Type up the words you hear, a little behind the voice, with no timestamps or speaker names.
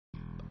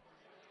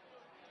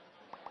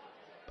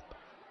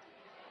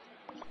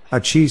A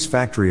cheese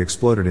factory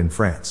exploded in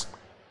France.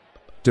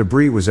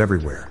 Debris was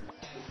everywhere.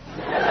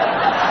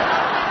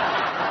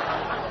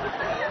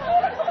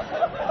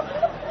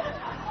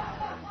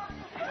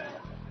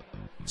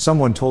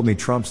 Someone told me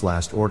Trump's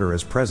last order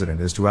as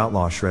president is to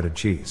outlaw shredded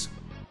cheese.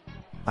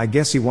 I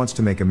guess he wants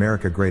to make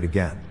America great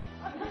again.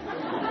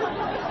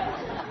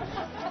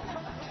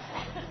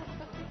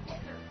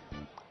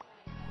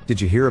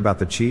 Did you hear about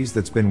the cheese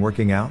that's been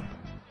working out?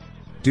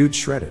 Dude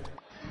shredded.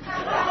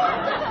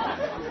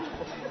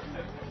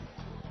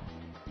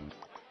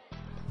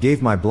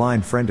 Gave my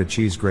blind friend a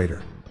cheese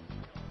grater.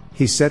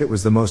 He said it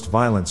was the most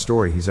violent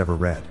story he's ever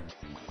read.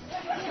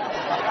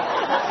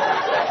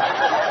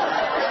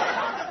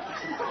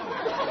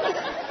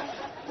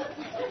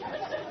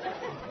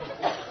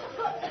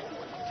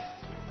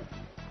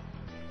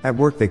 At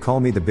work they call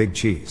me the big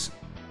cheese.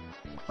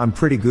 I'm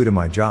pretty good at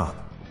my job.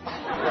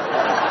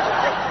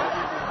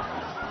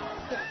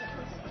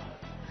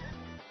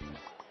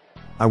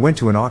 I went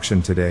to an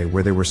auction today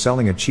where they were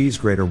selling a cheese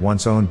grater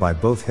once owned by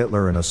both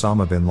Hitler and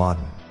Osama bin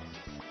Laden.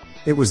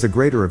 It was the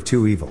grater of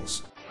two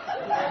evils.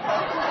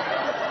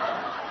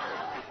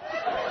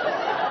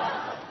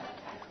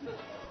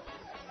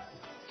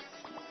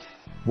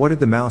 What did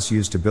the mouse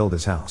use to build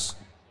his house?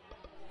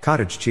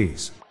 Cottage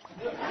cheese.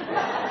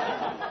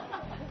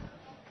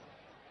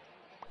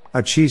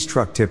 A cheese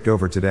truck tipped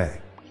over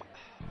today.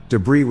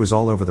 Debris was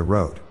all over the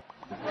road.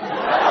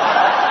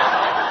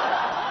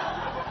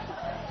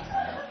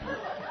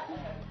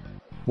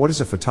 What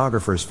is a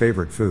photographer's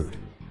favorite food?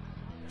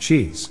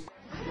 Cheese.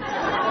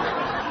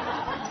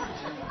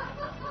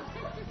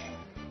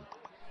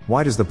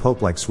 Why does the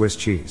Pope like Swiss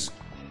cheese?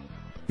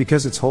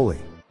 Because it's holy.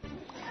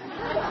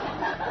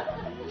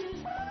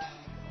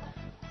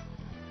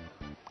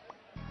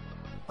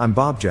 I'm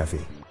Bob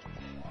Jeffy.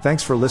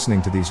 Thanks for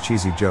listening to these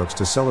cheesy jokes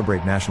to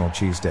celebrate National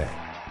Cheese Day.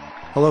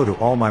 Hello to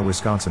all my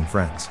Wisconsin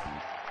friends.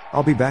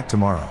 I'll be back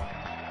tomorrow.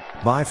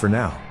 Bye for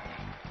now.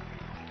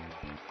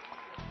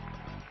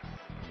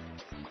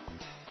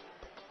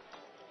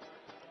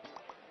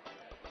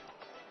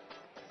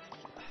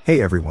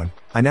 Hey everyone,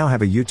 I now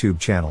have a YouTube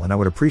channel and I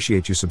would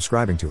appreciate you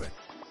subscribing to it.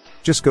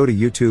 Just go to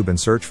YouTube and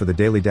search for the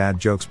Daily Dad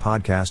Jokes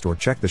Podcast or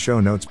check the show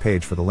notes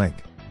page for the link.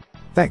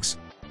 Thanks.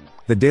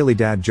 The Daily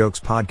Dad Jokes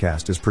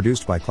Podcast is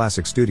produced by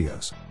Classic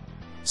Studios.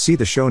 See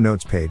the show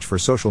notes page for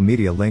social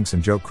media links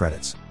and joke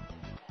credits.